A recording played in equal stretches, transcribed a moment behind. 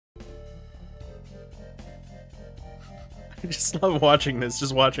I just love watching this,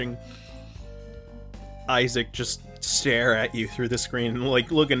 just watching Isaac just stare at you through the screen,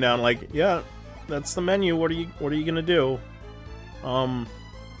 like looking down like, yeah, that's the menu, what are you gonna do? I'm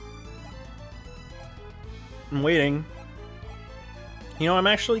waiting. You know, I'm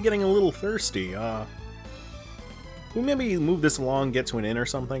actually getting a little thirsty. Can we maybe move this along, get to an inn or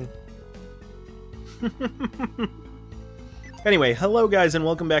something? Anyway, hello guys, and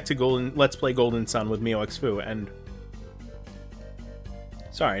welcome back to Let's Play Golden Sun with MeowXFoo, and...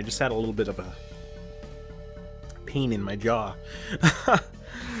 Sorry, I just had a little bit of a pain in my jaw.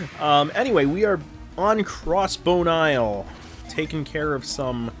 Anyway, we are on Crossbone Isle, taking care of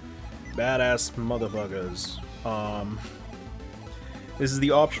some badass motherfuckers. This is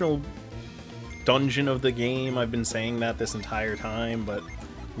the optional dungeon of the game. I've been saying that this entire time, but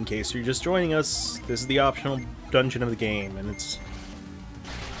in case you're just joining us, this is the optional dungeon of the game, and it's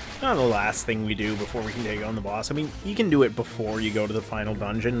not the last thing we do before we can take on the boss. I mean, you can do it before you go to the final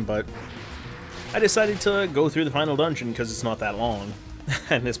dungeon, but I decided to go through the final dungeon because it's not that long,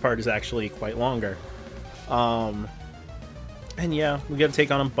 and this part is actually quite longer. And yeah, we gotta take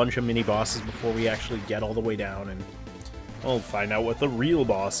on a bunch of mini-bosses before we actually get all the way down, and we'll find out what the real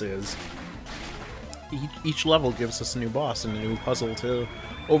boss is. Each level gives us a new boss and a new puzzle to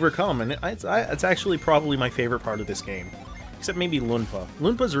overcome, and it's actually probably my favorite part of this game. Except maybe Lunpa.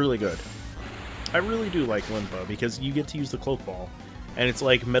 Lunpa's really good. I really do like Lunpa, because you get to use the cloak ball, and it's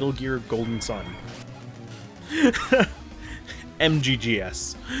like Metal Gear Golden Sun.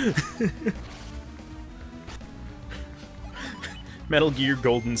 MGGS. Metal Gear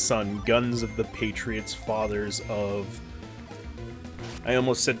Golden Sun, Guns of the Patriots, Fathers of... I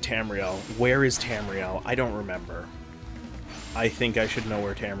almost said Tamriel. Where is Tamriel? I don't remember. I think I should know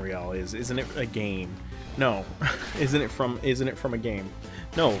where Tamriel is. Isn't it a game? No. Isn't it from a game?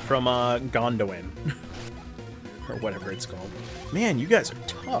 No, from Gondolin. Or whatever it's called. Man, you guys are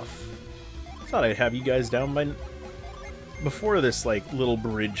tough. I thought I'd have you guys down by... Before this, like, little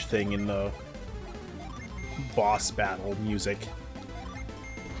bridge thing in the boss battle music.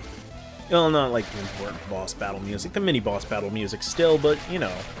 Well, not like the important boss battle music, the mini boss battle music still, but, you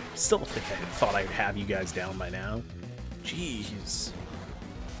know, still think I thought I'd have you guys down by now. Jeez.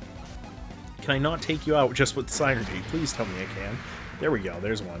 Can I not take you out just with Synergy? Please tell me I can. There we go,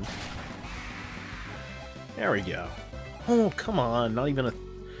 there's one. There we go. Oh, come on, not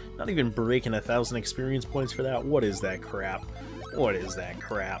even breaking 1,000 experience points for that. What is that crap? What is that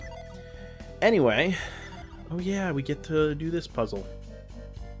crap? Anyway, oh yeah, we get to do this puzzle.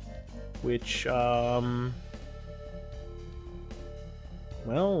 Which, well,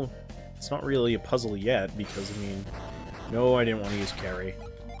 it's not really a puzzle yet, because, I mean, no, I didn't want to use carry.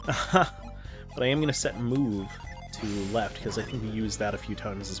 But I am going to set move to left, because I think we used that a few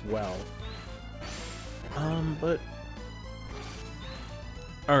times as well. But...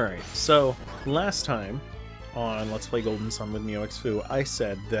 Alright, so, last time on Let's Play Golden Sun with MeowXFoo, I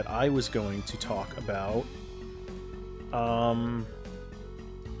said that I was going to talk about,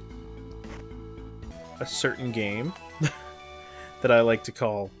 a certain game that I like to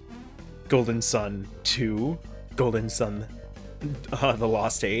call Golden Sun 2, Golden Sun The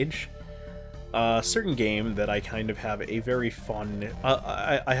Lost Age. A certain game that I kind of have a very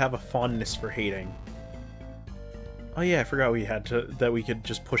I have a fondness for hating. Oh yeah, I forgot that we could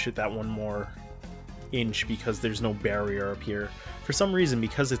just push it that one more inch because there's no barrier up here. For some reason,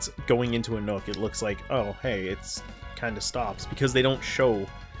 because it's going into a nook, it looks like, oh hey, it's kind of stops, because they don't show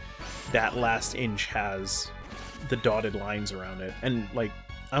that last inch has the dotted lines around it. And, like,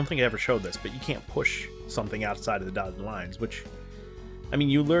 I don't think I ever showed this, but you can't push something outside of the dotted lines, which, I mean,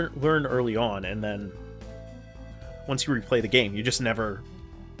 you learn early on, and then once you replay the game, you just never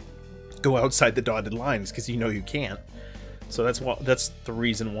go outside the dotted lines, because you know you can't. So that's the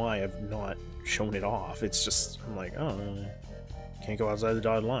reason why I've not shown it off. It's just, I'm like, oh, can't go outside the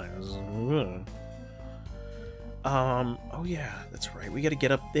dotted lines. Oh yeah, that's right. We gotta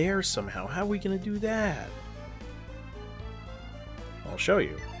get up there somehow. How are we gonna do that? I'll show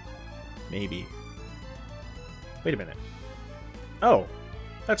you. Maybe. Wait a minute. Oh,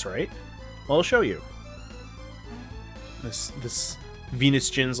 that's right. Well, I'll show you. This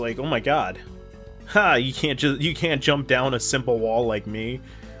Venus Jin's like, oh my god. Ha, you can't jump down a simple wall like me.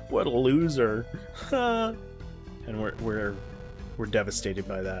 What a loser. Ha. And we're devastated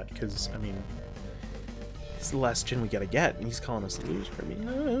by that, because, I mean, it's the last Jin we gotta get, and he's calling us a loser. I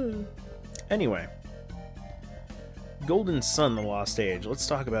mean, Anyway. Golden Sun, The Lost Age. Let's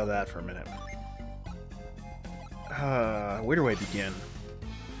talk about that for a minute. Where do I begin?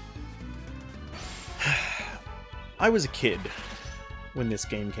 I was a kid when this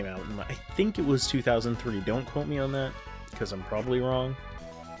game came out, and I think it was 2003. Don't quote me on that. because I'm probably wrong.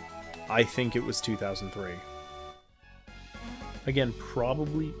 I think it was 2003. Again,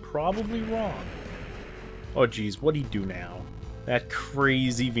 probably wrong. Oh geez, what'd he do now? That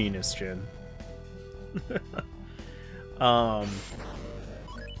crazy Venus Djinn. Oh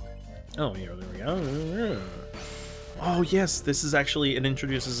yeah, there we go. Oh yes, this is actually, it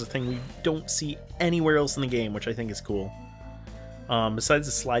introduces a thing we don't see anywhere else in the game, which I think is cool. Besides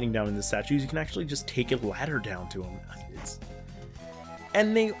the sliding down in the statues, you can actually just take a ladder down to them.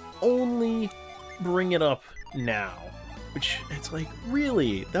 And they only bring it up now, which it's like,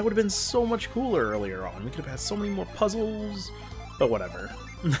 really? That would have been so much cooler earlier on. We could have had so many more puzzles, but whatever.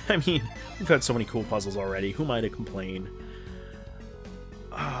 I mean, we've had so many cool puzzles already. Who am I to complain?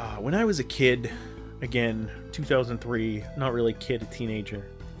 When I was a kid, again, 2003, not really kid, a teenager.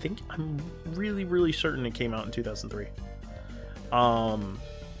 I'm really certain it came out in 2003. I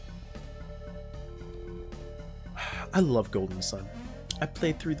love Golden Sun. I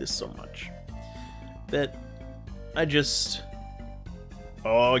played through this so much that I just...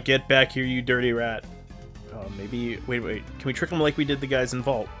 Oh, get back here, you dirty rat. Maybe... Wait. Can we trick them like we did the guys in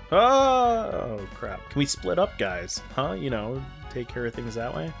Vault? Oh, crap. Can we split up, guys? Huh? You know, take care of things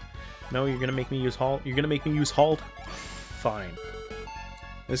that way? No, you're gonna make me use Halt? You're gonna make me use Halt? Fine.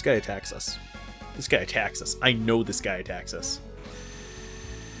 This guy attacks us. This guy attacks us. I know this guy attacks us.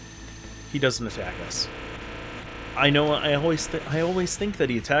 He doesn't attack us. I know, I always think that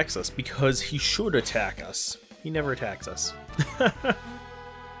he attacks us because he should attack us. He never attacks us.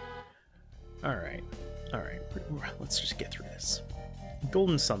 Alright. Let's just get through this.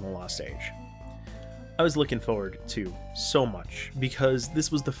 Golden Sun, the Lost Age. I was looking forward to so much because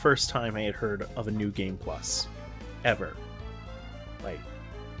this was the first time I had heard of a new Game Plus. Ever. Like,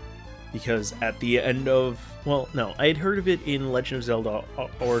 because at the end of... Well, no, I had heard of it in Legend of Zelda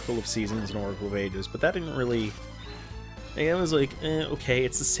Oracle of Seasons and Oracle of Ages, but that didn't really... I was like, okay,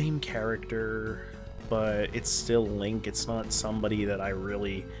 it's the same character, but it's still Link. It's not somebody that I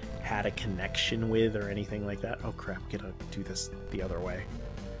really had a connection with or anything like that. Oh crap, gotta do this the other way.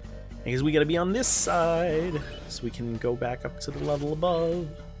 Because we gotta be on this side, so we can go back up to the level above.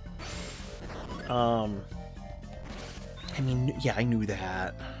 I mean, yeah, I knew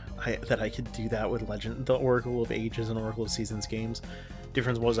that. That I could do that with the Oracle of Ages and Oracle of Seasons games.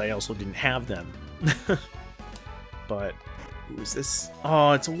 Difference was I also didn't have them. But who is this?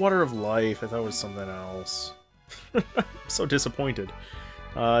 Oh, it's a Water of Life. I thought it was something else. I'm so disappointed.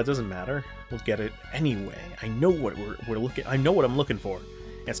 It doesn't matter. We'll get it anyway. I know what we're looking. I know what I'm looking for.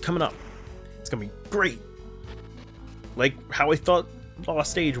 And it's coming up. It's gonna be great. Like how I thought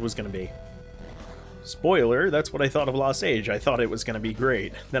Lost Age was gonna be. Spoiler, that's what I thought of Lost Age. I thought it was gonna be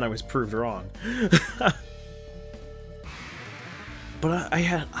great. Then I was proved wrong. But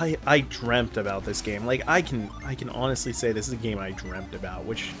I dreamt about this game. Like I can honestly say this is a game I dreamt about,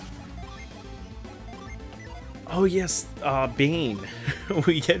 which... Oh yes, Bane.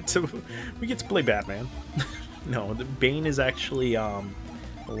 we get to play Batman. No, Bane is actually the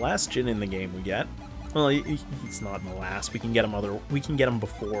last Djinn in the game we get. Well, he's not in the last. We can get him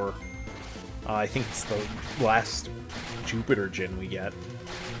before. I think it's the last Jupiter Djinn we get.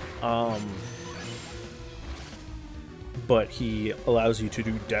 But he allows you to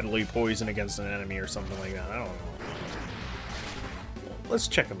do deadly poison against an enemy or something like that. I don't know. Let's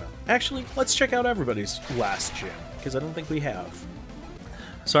check them out. Actually, let's check out everybody's last Djinn, because I don't think we have.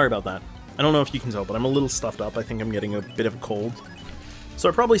 Sorry about that. I don't know if you can tell, but I'm a little stuffed up. I think I'm getting a bit of a cold. So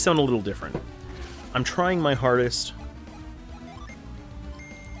I probably sound a little different. I'm trying my hardest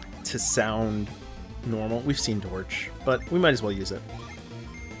to sound normal. We've seen Torch, but we might as well use it.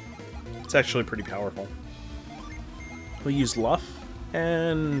 It's actually pretty powerful. We'll use Luff,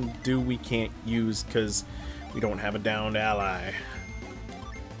 and we can't use because we don't have a downed ally.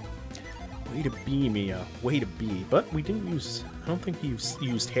 Way to be, Mia. Way to be. But we didn't use... I don't think we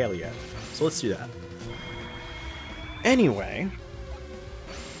used Hail yet. So let's do that. Anyway,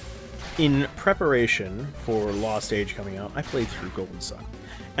 in preparation for Lost Age coming out, I played through Golden Sun.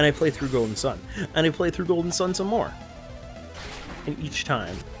 And I played through Golden Sun. And I played through Golden Sun some more. And each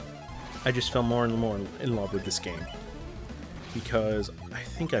time, I just fell more and more in love with this game. Because I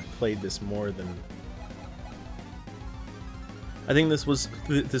think I played this more than... I think this was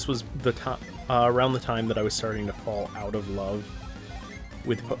the top, around the time that I was starting to fall out of love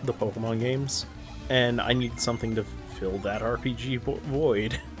with the Pokemon games, and I needed something to fill that RPG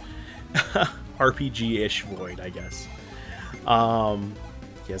void. RPG-ish void, I guess.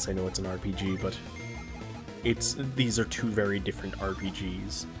 Yes, I know it's an RPG, but these are two very different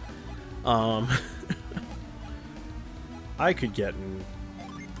RPGs. I could get in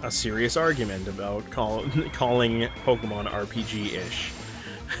a serious argument about calling Pokemon RPG-ish.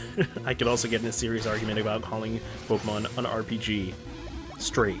 I could also get in a serious argument about calling Pokemon an RPG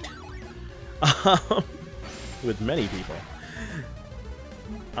straight. With many people.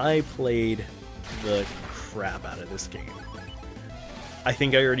 I played the crap out of this game. I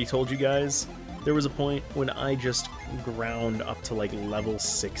think I already told you guys, there was a point when I just ground up to like level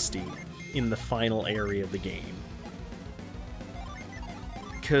 60 in the final area of the game.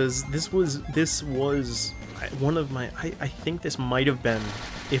 Because this was one of my, I think this might have been,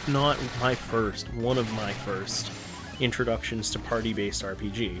 if not my first, one of my first introductions to party-based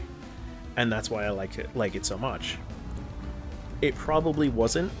RPG. And that's why I like it so much. It probably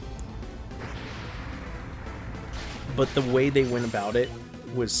wasn't, but the way they went about it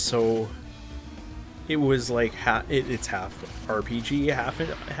was so... It was like it's half RPG,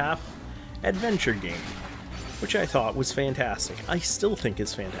 half adventure game, which I thought was fantastic. I still think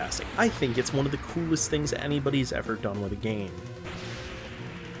it's fantastic. I think it's one of the coolest things anybody's ever done with a game.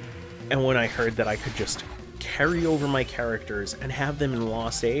 And when I heard that I could just carry over my characters and have them in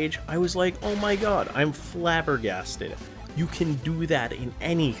Lost Age, I was like, oh my god, I'm flabbergasted. You can do that in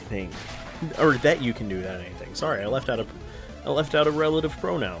anything. Or that you can do that in anything. Sorry, I left out a relative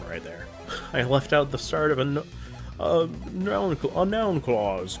pronoun right there. I left out the start of a noun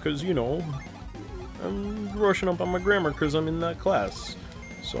clause, because, you know, I'm brushing up on my grammar because I'm in that class.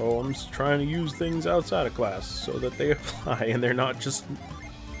 So I'm just trying to use things outside of class so that they apply and they're not just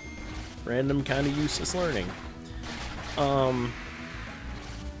random kind of useless learning. And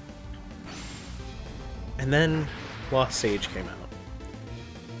then Lost Age came out.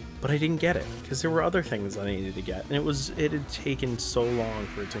 But I didn't get it, because there were other things I needed to get, and it had taken so long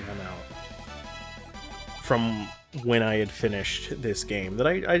for it to come out from when I had finished this game that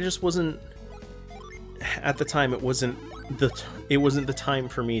I just wasn't, at the time it wasn't the time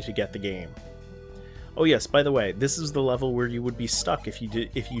for me to get the game. Oh yes, by the way, this is the level where you would be stuck if you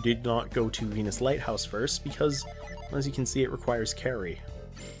did not go to Venus Lighthouse first, because as you can see, it requires carry.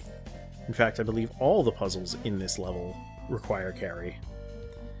 In fact, I believe all the puzzles in this level require carry.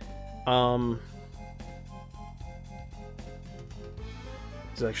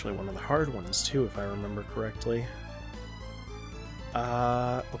 It's actually one of the hard ones too, if I remember correctly.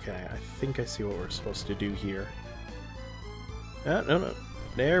 Okay, I think I see what we're supposed to do here. No.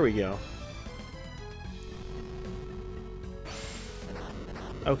 There we go.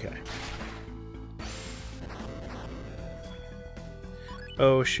 Okay.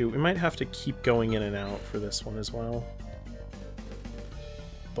 Oh shoot, we might have to keep going in and out for this one as well.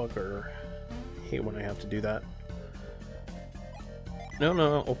 Bugger. I hate when I have to do that.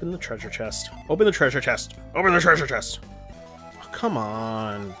 No, open the treasure chest. Open the treasure chest! Open the treasure chest! Oh, come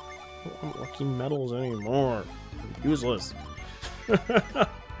on! I don't want lucky medals anymore. Useless. Then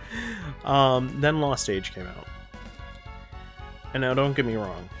Lost Age came out. And now don't get me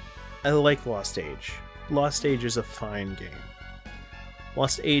wrong, I like Lost Age. Lost Age is a fine game.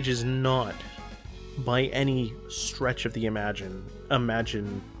 Lost Age is not, by any stretch of the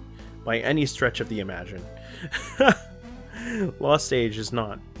Lost Age is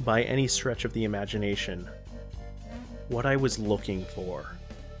not, by any stretch of the imagination, what I was looking for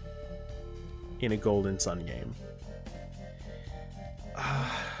in a Golden Sun game.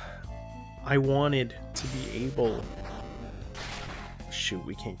 I wanted to be able... Shoot,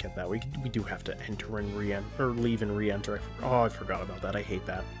 we can't get that. We do have to enter and re-enter, or leave and re-enter. Oh, I forgot about that. I hate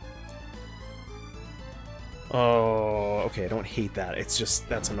that. Oh, okay, I don't hate that. It's just,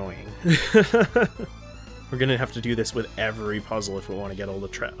 that's annoying. We're gonna have to do this with every puzzle if we want to get all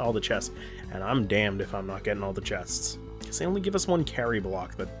the chests. And I'm damned if I'm not getting all the chests. Because they only give us one carry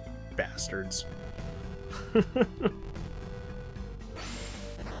block, the bastards. I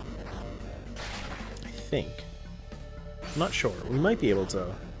think. I'm not sure. We might be able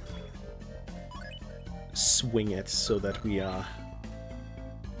to swing it so that we,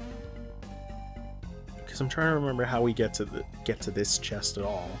 because I'm trying to remember how we get to this chest at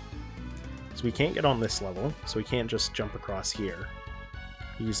all. So we can't get on this level, so we can't just jump across here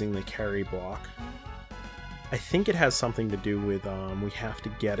using the carry block. I think it has something to do with, we have to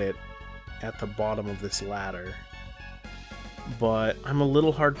get it at the bottom of this ladder. But I'm a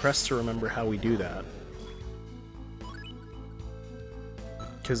little hard-pressed to remember how we do that.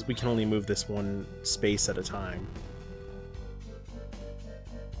 Because we can only move this one space at a time.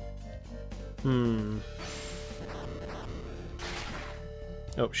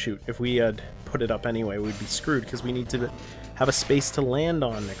 Oh, shoot. If we had put it up anyway, we'd be screwed, because we need to have a space to land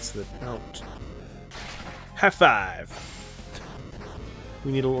on next to the... Oh. High five!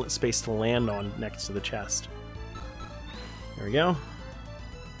 We need a little space to land on next to the chest. There we go.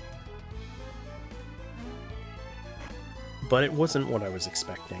 but it wasn't what I was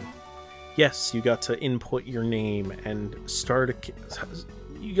expecting. Yes, you got to input your name and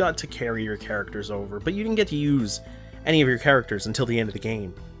you got to carry your characters over, but you didn't get to use any of your characters until the end of the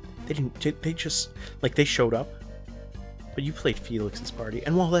game. They just, like, they showed up, but you played Felix's party,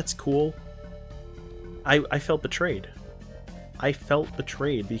 and while that's cool, I felt betrayed. I felt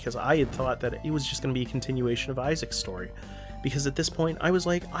betrayed because I had thought that it was just going to be a continuation of Isaac's story. Because at this point, I was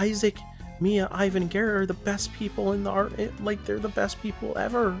like, Isaac, Mia, Ivan, and Garrett are the best people in the art. Like, they're the best people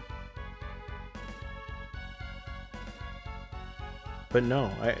ever. But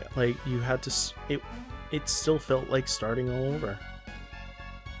no, you had to. It still felt like starting all over.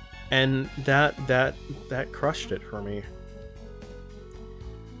 And that crushed it for me.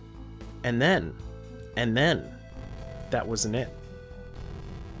 And then, that wasn't it.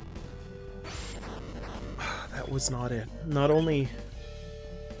 That was not it. Not only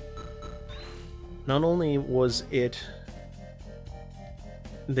was it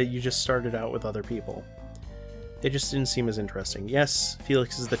that you just started out with other people, they just didn't seem as interesting. Yes,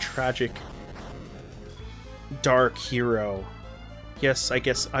 Felix is the tragic, dark hero. Yes, I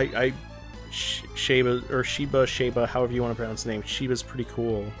guess Sheba, however you want to pronounce the name, Sheba's pretty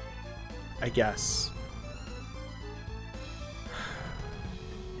cool, I guess.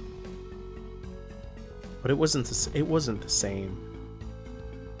 But it wasn't the same.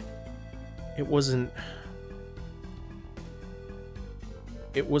 It wasn't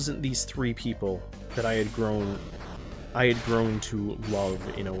these three people that I had grown to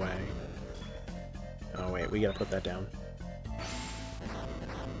love in a way. Oh wait, we gotta put that down.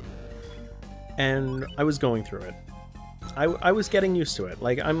 And I was going through it. I was getting used to it.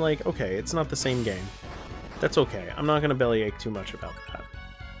 Like, I'm like, okay, it's not the same game. That's okay. I'm not gonna bellyache too much about that.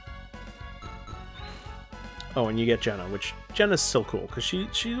 Oh, and you get Jenna, which Jenna's still cool, because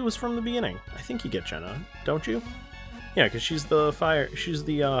she was from the beginning. I think you get Jenna, don't you? Yeah, because she's the I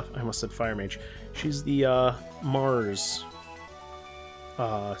almost said fire mage. She's the Mars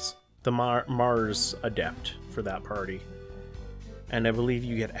Mars adept for that party. And I believe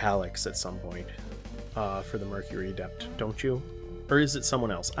you get Alex at some point for the Mercury adept, don't you? Or is it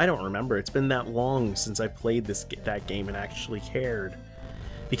someone else? I don't remember. It's been that long since I played that game and actually cared.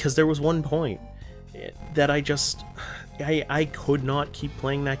 Because there was one point that I could not keep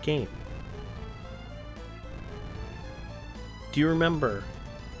playing that game. Do you remember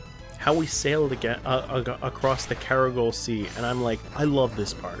how we sailed again across the Karagol Sea? And I'm like, I love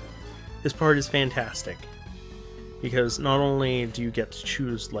this part. This part is fantastic. Because not only do you get to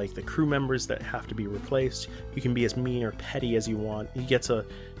choose, like, the crew members that have to be replaced, you can be as mean or petty as you want. You get to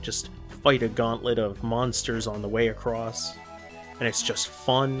just fight a gauntlet of monsters on the way across. And it's just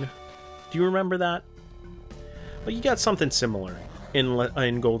fun. Do you remember that? Well, you got something similar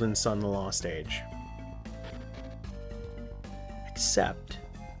in Golden Sun: The Lost Age. Except,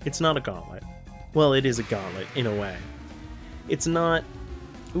 it's not a gauntlet. Well, it is a gauntlet, in a way. It's not...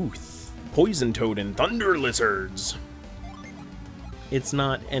 Ooh, poison toad and thunder lizards! It's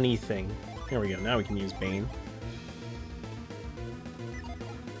not anything. There we go, now we can use Bane.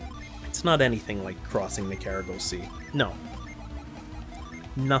 It's not anything like crossing the Karagol Sea. No.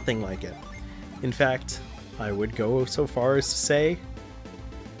 Nothing like it. In fact, I would go so far as to say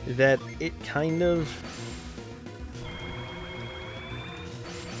that it kind of...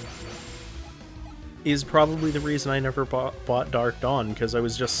 is probably the reason I never bought Dark Dawn, because I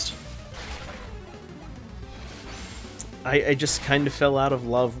was just... I just kind of fell out of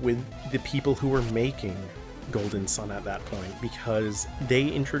love with the people who were making Golden Sun at that point, because they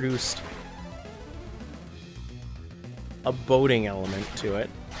introduced a boating element to it.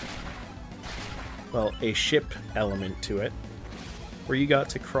 Well, a ship element to it, where you got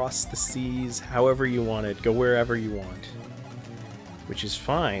to cross the seas however you wanted, go wherever you want. Which is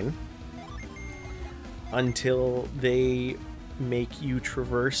fine, until they make you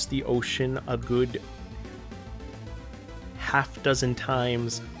traverse the ocean a good half-dozen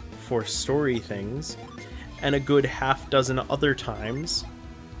times for story things, and a good half-dozen other times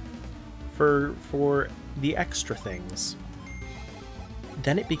for the extra things.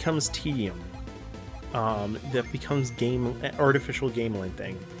 Then it becomes tedium. That becomes artificial game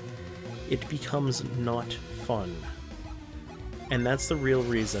lengthening. It becomes not fun. And that's the real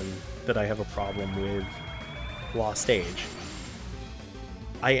reason that I have a problem with Lost Age.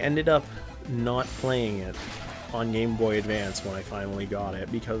 I ended up not playing it on Game Boy Advance when I finally got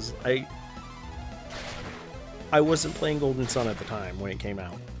it, because I wasn't playing Golden Sun at the time when it came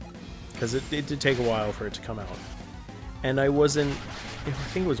out, because it did take a while for it to come out, and I wasn't... I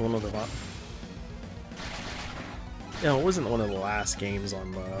think it was one of the... No, it wasn't one of the last games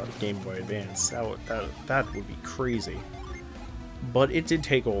on the Game Boy Advance. That would be crazy. But it did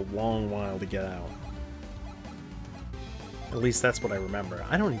take a long while to get out. At least that's what I remember.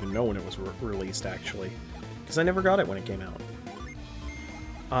 I don't even know when it was released, actually, because I never got it when it came out.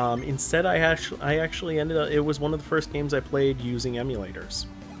 Instead, I actually ended up... It was one of the first games I played using emulators.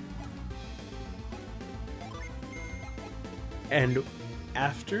 And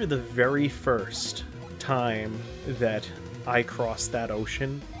after the very first time that I crossed that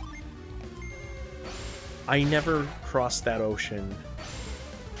ocean, I never crossed that ocean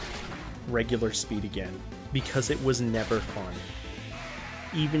regular speed again, because it was never fun.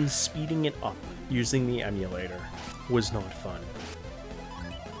 Even speeding it up using the emulator was not fun.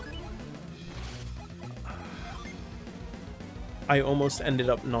 I almost ended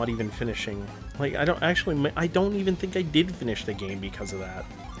up not even finishing. Like, I don't even think I did finish the game because of that.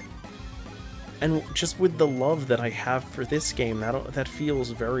 And just with the love that I have for this game, that feels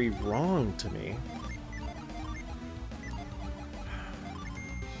very wrong to me.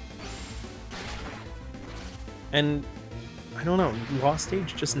 And I don't know, Lost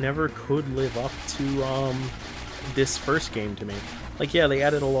Age just never could live up to this first game to me. Like, yeah, they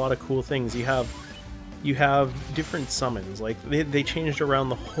added a lot of cool things. You have different summons. Like, they changed around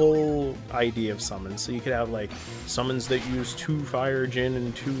the whole idea of summons. So you could have, like, summons that use 2 Fire Djinn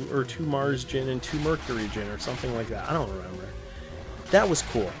and 2 Mars Djinn and 2 Mercury Djinn or something like that. I don't remember. That was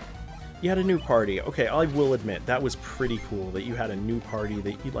cool. You had a new party. Okay, I will admit, that was pretty cool that you had a new party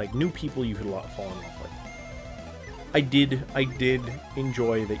that you, like, new people you could fall in love with. I did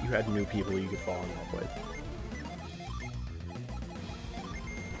enjoy that you had new people you could fall in love with.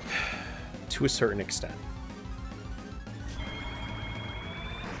 To a certain extent.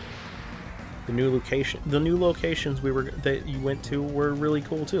 The new locations that you went to were really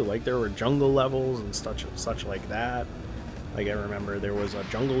cool too. Like, there were jungle levels and such like that. Like, I remember there was a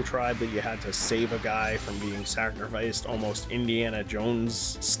jungle tribe that you had to save a guy from being sacrificed, almost Indiana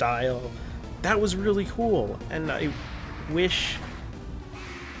Jones style. That was really cool, and I wish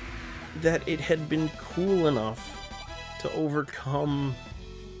that it had been cool enough to overcome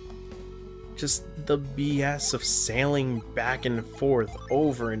just the BS of sailing back and forth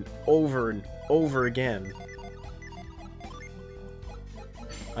over and over and over again.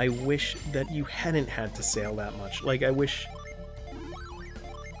 I wish that you hadn't had to sail that much. Like, I wish...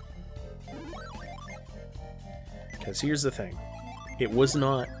 Because here's the thing. It was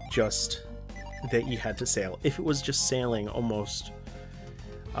not just that you had to sail. If it was just sailing almost...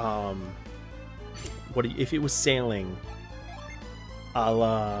 if it was sailing a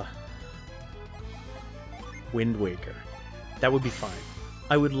la Wind Waker, that would be fine.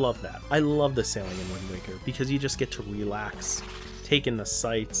 I would love that. I love the sailing in Wind Waker because you just get to relax, take in the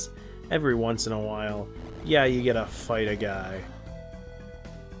sights. Every once in a while, yeah, you get to fight a guy,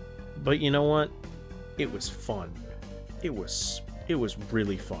 but you know what? It was fun. It was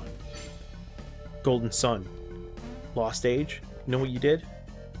really fun. Golden Sun, Lost Age. You know what you did?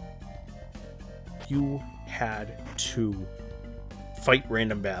 You had to fight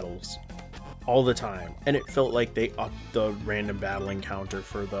random battles all the time, and it felt like they upped the random battle encounter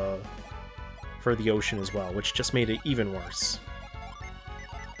for the ocean as well, which just made it even worse.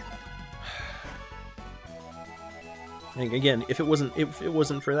 And again, if it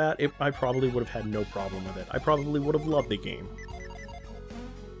wasn't for that, I probably would have had no problem with it. I probably would have loved the game,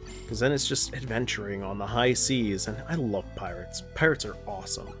 because then it's just adventuring on the high seas, and I love pirates. Pirates are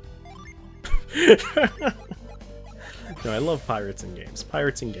awesome. No, I love pirates in games.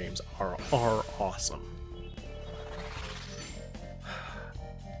 Pirates in games are awesome.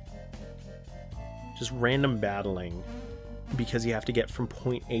 Just random battling because you have to get from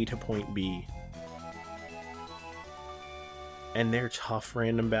point A to point B. And they're tough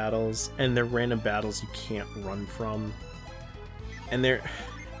random battles, and they're random battles you can't run from. And it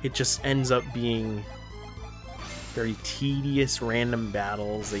just ends up being very tedious random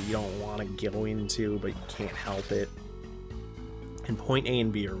battles that you don't want to go into, but you can't help it. And point A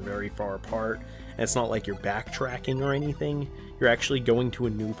and B are very far apart, and it's not like you're backtracking or anything. You're actually going to a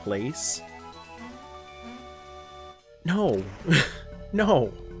new place. No.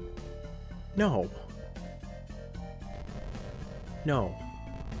 No. No. No.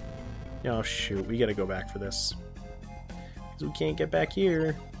 Oh, shoot. We gotta go back for this. Because we can't get back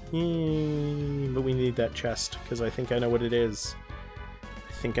here. But we need that chest, because I think I know what it is.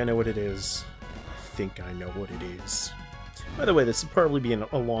 I think I know what it is. I think I know what it is. By the way, this will probably be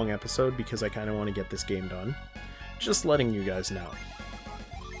a long episode because I kind of want to get this game done. Just letting you guys know.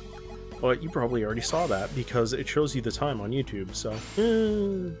 But you probably already saw that because it shows you the time on YouTube, so...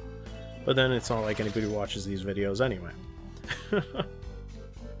 But then it's not like anybody watches these videos anyway.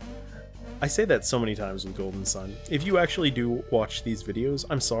 I say that so many times with Golden Sun. If you actually do watch these videos,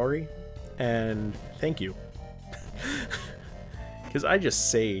 I'm sorry, and thank you. Because I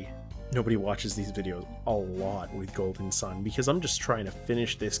just say nobody watches these videos a lot with Golden Sun, because I'm just trying to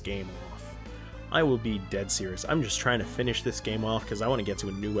finish this game off. I will be dead serious. I'm just trying to finish this game off because I want to get to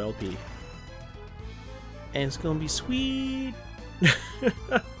a new LP. And it's gonna be sweet!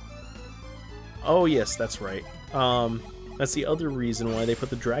 Oh yes, that's right. That's the other reason why they put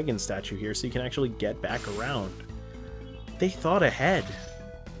the dragon statue here, so you can actually get back around. They thought ahead.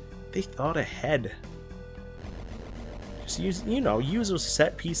 They thought ahead. Just use, you know, use a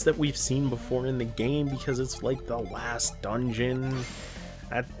set piece that we've seen before in the game because it's like the last dungeon.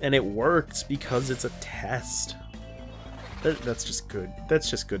 And it works because it's a test. That's just good. That's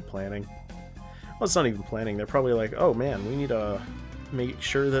just good planning. Well, it's not even planning. They're probably like, oh man, we need to make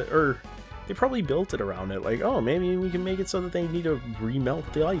sure that, or they probably built it around it. Like, oh, maybe we can make it so that they need to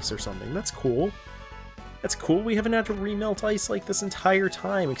remelt the ice or something. That's cool. That's cool. We haven't had to remelt ice like this entire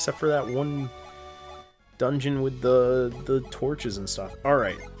time, except for that one dungeon with the torches and stuff. All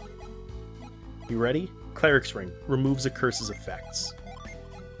right. You ready? Cleric's Ring removes a curse's effects.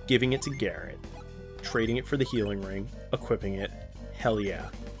 Giving it to Garrett. Trading it for the healing ring. Equipping it. Hell yeah.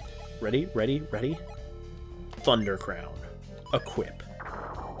 Ready? Ready? Ready? Thunder Crown. Equip.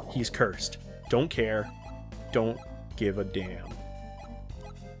 He's cursed. Don't care. Don't give a damn.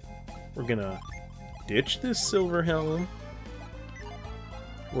 We're gonna ditch this Silver Helm.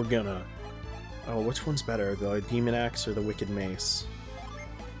 We're gonna... Oh, which one's better? The Demon Axe or the Wicked Mace?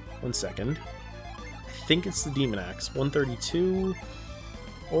 1 second. I think it's the Demon Axe. 132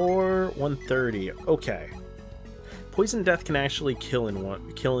 or 130. Okay. Poison Death can actually kill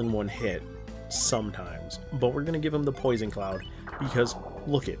in one hit sometimes, but we're gonna give him the Poison Cloud because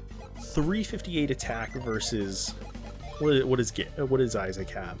look at 358 attack versus what does Isaac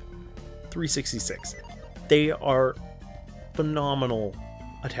have? 366. They are phenomenal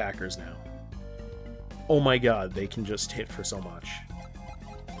attackers now. Oh my god, they can just hit for so much.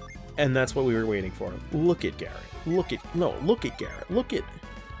 And that's what we were waiting for. Look at Garrett. Look at Garrett. Look at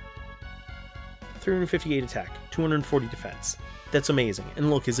 358 attack, 240 defense. That's amazing. And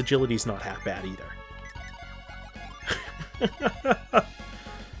look, his agility's not half bad either.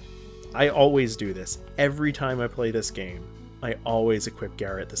 I always do this. Every time I play this game, I always equip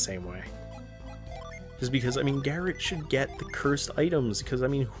Garrett the same way. Just because, I mean, Garrett should get the cursed items, because, I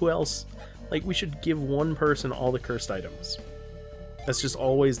mean, who else? Like, we should give one person all the cursed items. That's just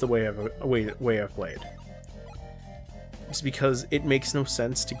always the way I've played. It's because it makes no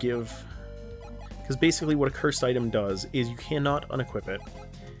sense to give... Because basically what a cursed item does is you cannot unequip it,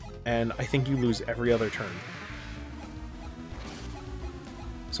 and I think you lose every other turn.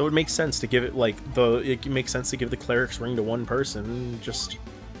 So it makes sense to give it, like, it makes sense to give the Cleric's Ring to one person and just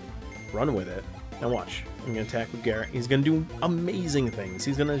run with it. Now watch. I'm gonna attack with Garrett. He's gonna do amazing things.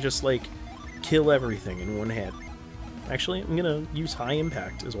 He's gonna just, like, kill everything in one hit. Actually, I'm gonna use High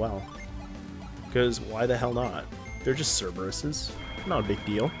Impact as well. Because why the hell not? They're just Cerberuses. Not a big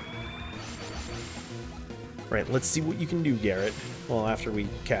deal. Right, let's see what you can do, Garrett. Well, after we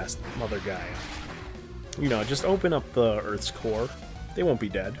cast Mother Gaia. You know, just open up the Earth's core. They won't be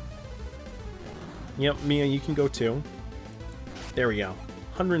dead. Yep, Mia, you can go too. There we go.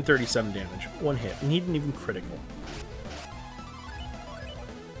 137 damage. One hit. And he didn't even critical.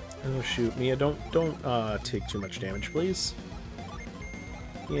 Oh shoot, Mia, don't take too much damage, please.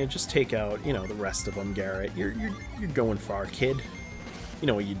 Yeah, just take out, you know, the rest of them, Garrett. You're going far, kid. You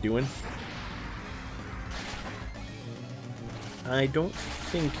know what you're doing. I don't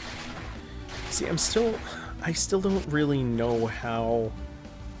think... See, I still don't really know how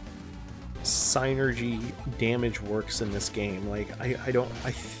synergy damage works in this game. Like, I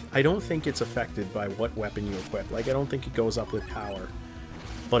don't think it's affected by what weapon you equip. Like, I don't think it goes up with power.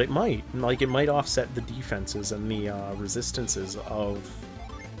 But it might. Like, it might offset the defenses and the resistances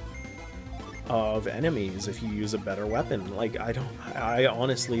of enemies if you use a better weapon. Like, I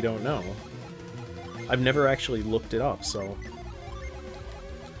honestly don't know. I've never actually looked it up, so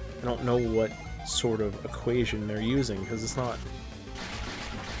I don't know what sort of equation they're using, because it's not...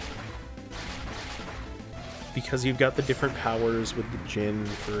 Because you've got the different powers with the Jinn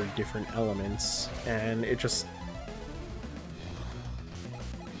for different elements, and it just...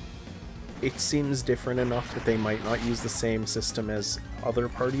 It seems different enough that they might not use the same system as other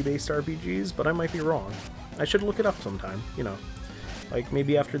party-based RPGs, but I might be wrong. I should look it up sometime, you know. Like,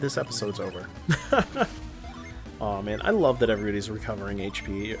 maybe after this episode's over. Aw, man, I love that everybody's recovering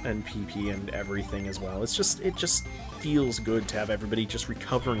HP and PP and everything as well. It just feels good to have everybody just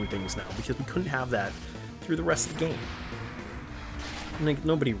recovering things now, because we couldn't have that through the rest of the game. Like,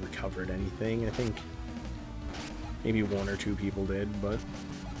 nobody recovered anything. I think maybe 1 or 2 people did, but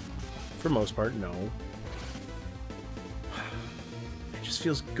for the most part, no. It just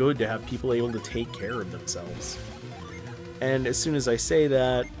feels good to have people able to take care of themselves. And as soon as I say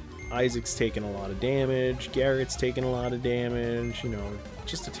that, Isaac's taking a lot of damage, Garrett's taking a lot of damage, you know,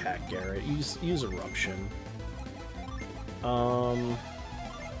 just attack Garrett. Use Eruption.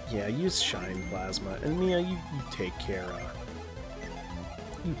 Yeah, use Shine Plasma. And Mia, you take care of...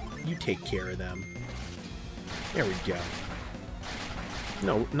 You take care of them. There we go.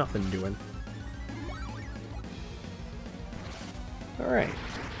 No, nothing doing. Alright.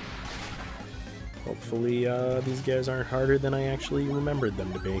 Hopefully, these guys aren't harder than I actually remembered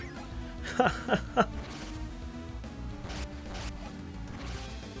them to be.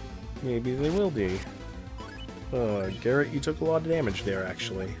 Maybe they will be. Garrett, you took a lot of damage there,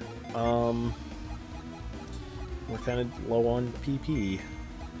 actually. We're kind of low on PP.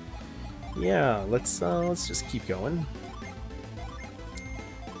 Yeah, let's just keep going.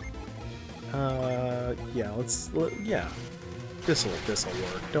 Yeah, yeah. This'll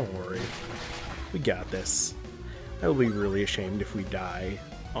work, don't worry. We got this. I will be really ashamed if we die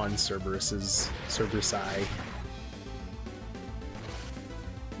on Cerberus Eye.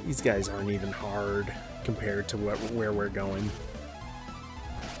 These guys aren't even hard compared to where we're going.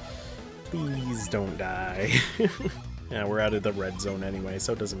 Please don't die. Yeah, we're out of the red zone anyway,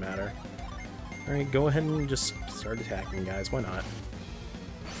 so it doesn't matter. Alright, go ahead and just start attacking, guys. Why not?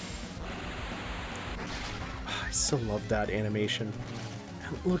 I still love that animation.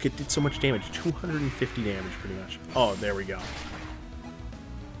 Look, it did so much damage. 250 damage, pretty much. Oh, there we go.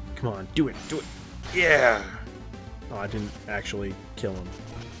 Come on, do it, do it. Yeah! Oh, I didn't actually kill him.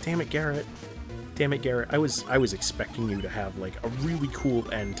 Damn it, Garrett. Damn it, Garrett. I was expecting you to have, like, a really cool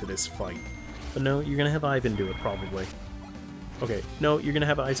end to this fight. But no, you're gonna have Ivan do it, probably. Okay, no, you're gonna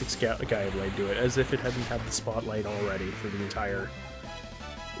have Isaac's Guideblade do it, as if it hadn't had the spotlight already for the entire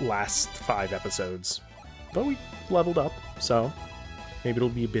last 5 episodes. But we leveled up, so maybe it'll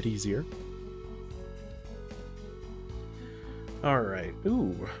be a bit easier. Alright,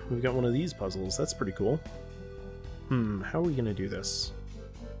 ooh, we've got one of these puzzles. That's pretty cool. How are we gonna do this?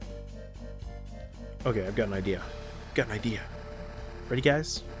 Okay, I've got an idea. Ready,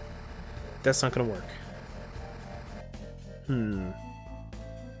 guys? That's not gonna work.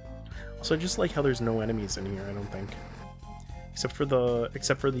 Also, I just like how there's no enemies in here, I don't think. Except for the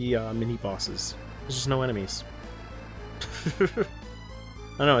mini bosses. There's just no enemies. I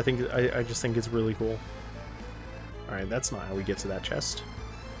don't know, I just think it's really cool. Alright, that's not how we get to that chest.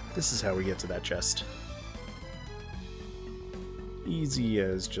 This is how we get to that chest. Easy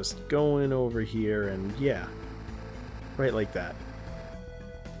as just going over here and yeah. Right like that.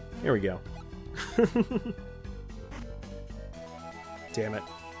 There we go. Damn it.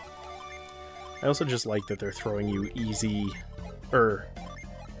 I also just like that they're throwing you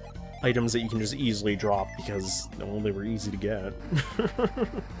items that you can just easily drop because, well, they were easy to get.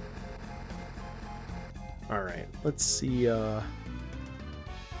 Alright, let's see,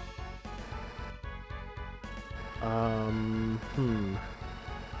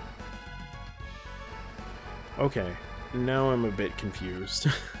 Okay, now I'm a bit confused.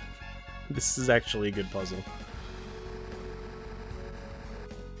 This is actually a good puzzle.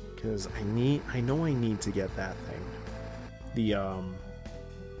 Because I know I need to get that thing.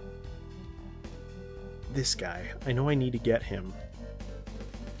 This guy. I know I need to get him.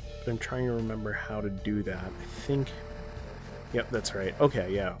 But I'm trying to remember how to do that. I think... Yep, that's right.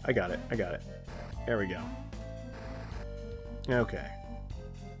 Okay, yeah, I got it. There we go. Okay.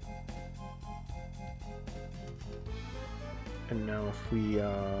 And now if we,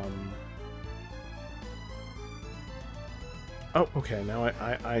 Oh, okay, now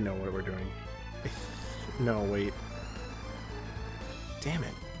I know what we're doing. No, wait. Damn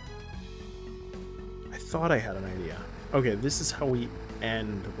it. I thought I had an idea. Okay, this is how we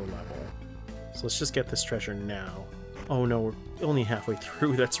end the level. So let's just get this treasure now. Oh no, we're only halfway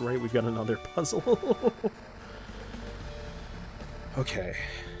through. That's right, we've got another puzzle. Okay.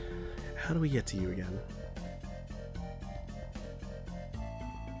 How do we get to you again?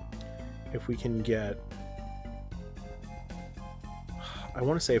 If we can get... I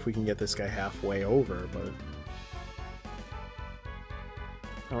want to say if we can get this guy halfway over, but...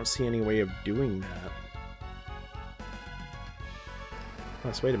 I don't see any way of doing that.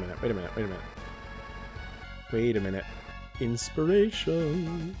 Plus, wait a minute.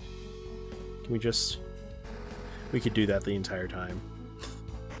 Inspiration! Can we just... We could do that the entire time.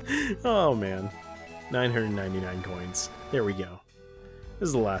 Oh man. 999 coins. There we go. This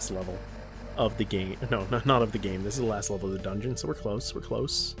is the last level. of the game. No, not of the game. This is the last level of the dungeon, so we're close. We're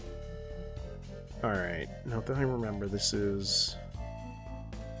close. Alright, now that I remember, this is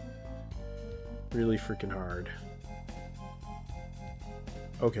really freaking hard.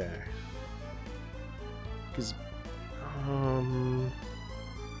 Okay. Because,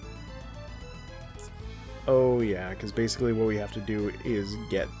 oh yeah, because basically what we have to do is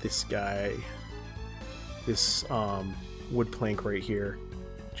get this guy, this, wood plank right here,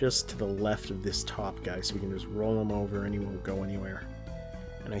 just to the left of this top guy, so we can just roll him over and he won't go anywhere.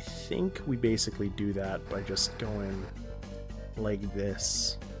 And I think we basically do that by just going like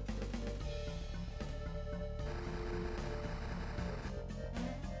this.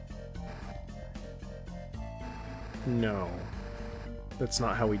 No, that's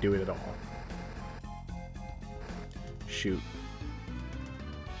not how we do it at all. Shoot.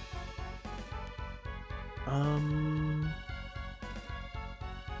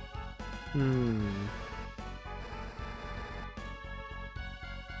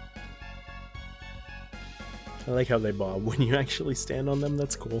 I like how they bob when you actually stand on them.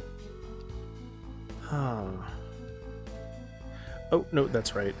 That's cool. Huh. Oh, no,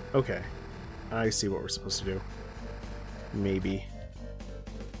 that's right. Okay. I see what we're supposed to do. Maybe.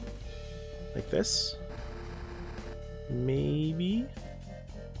 Like this? Maybe?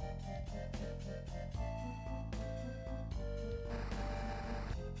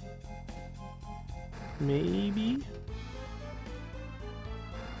 Maybe?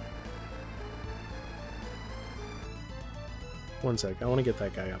 One sec, I want to get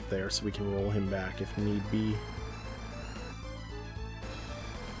that guy up there so we can roll him back if need be.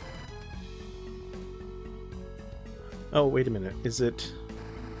 Oh, wait a minute, is it...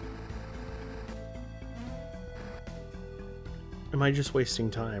 Am I just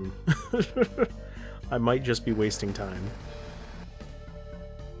wasting time? I might just be wasting time.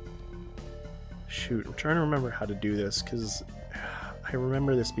 Shoot, I'm trying to remember how to do this, because I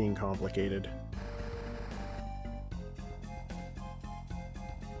remember this being complicated.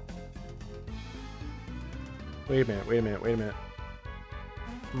 Wait a minute, wait a minute, wait a minute.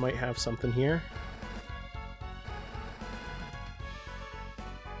 Might have something here.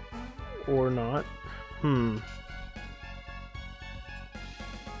 Or not.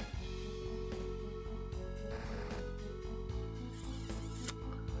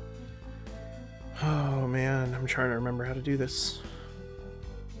 Oh man, I'm trying to remember how to do this.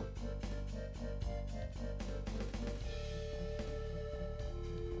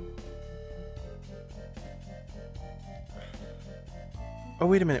 Oh,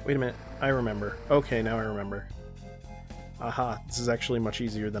 wait a minute, wait a minute. I remember. Okay, now I remember. Aha, this is actually much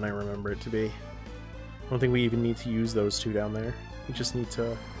easier than I remember it to be. I don't think we even need to use those two down there. We just need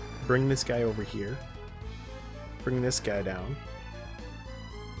to bring this guy over here. Bring this guy down.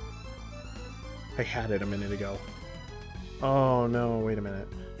 I had it a minute ago. Oh no, wait a minute.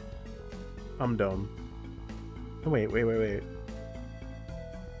 I'm dumb. Oh, wait. Wait a minute,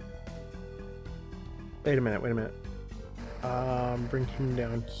 wait a minute. Bring him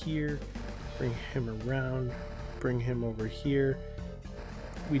down here, bring him around, bring him over here.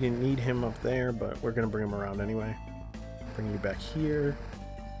 We didn't need him up there, but we're gonna bring him around anyway. Bring you back here.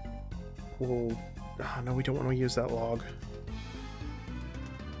 We'll... Oh, no, we don't want to use that log.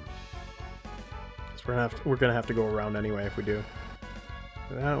 Because we're gonna have to go around anyway if we do.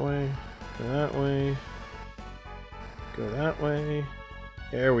 Go that way, go that way, go that way.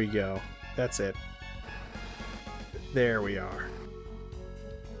 There we go. That's it. There we are.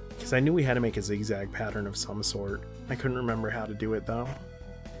 Because I knew we had to make a zigzag pattern of some sort. I couldn't remember how to do it though.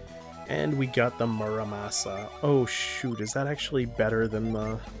 And we got the Muramasa. Oh shoot, is that actually better than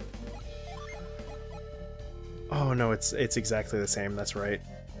the... Oh no, it's exactly the same, that's right.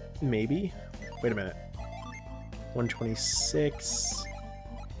 Maybe? Wait a minute. 126...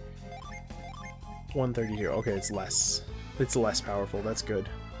 132, okay, it's less. It's less powerful, that's good.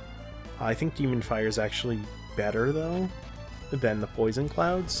 I think Demon Fire is actually better though than the Poison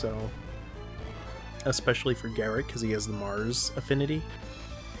Cloud, so especially for Garrett because he has the Mars affinity.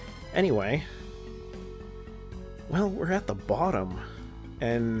 Anyway, well, we're at the bottom,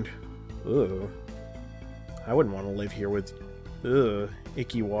 and I wouldn't want to live here with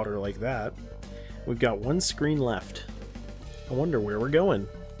icky water like that. We've got one screen left. I wonder where we're going.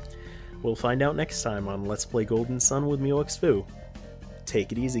 We'll find out next time on Let's Play Golden Sun with MeowXFoo.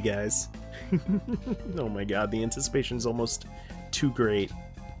 Take it easy, guys. Oh my god, the anticipation's almost too great.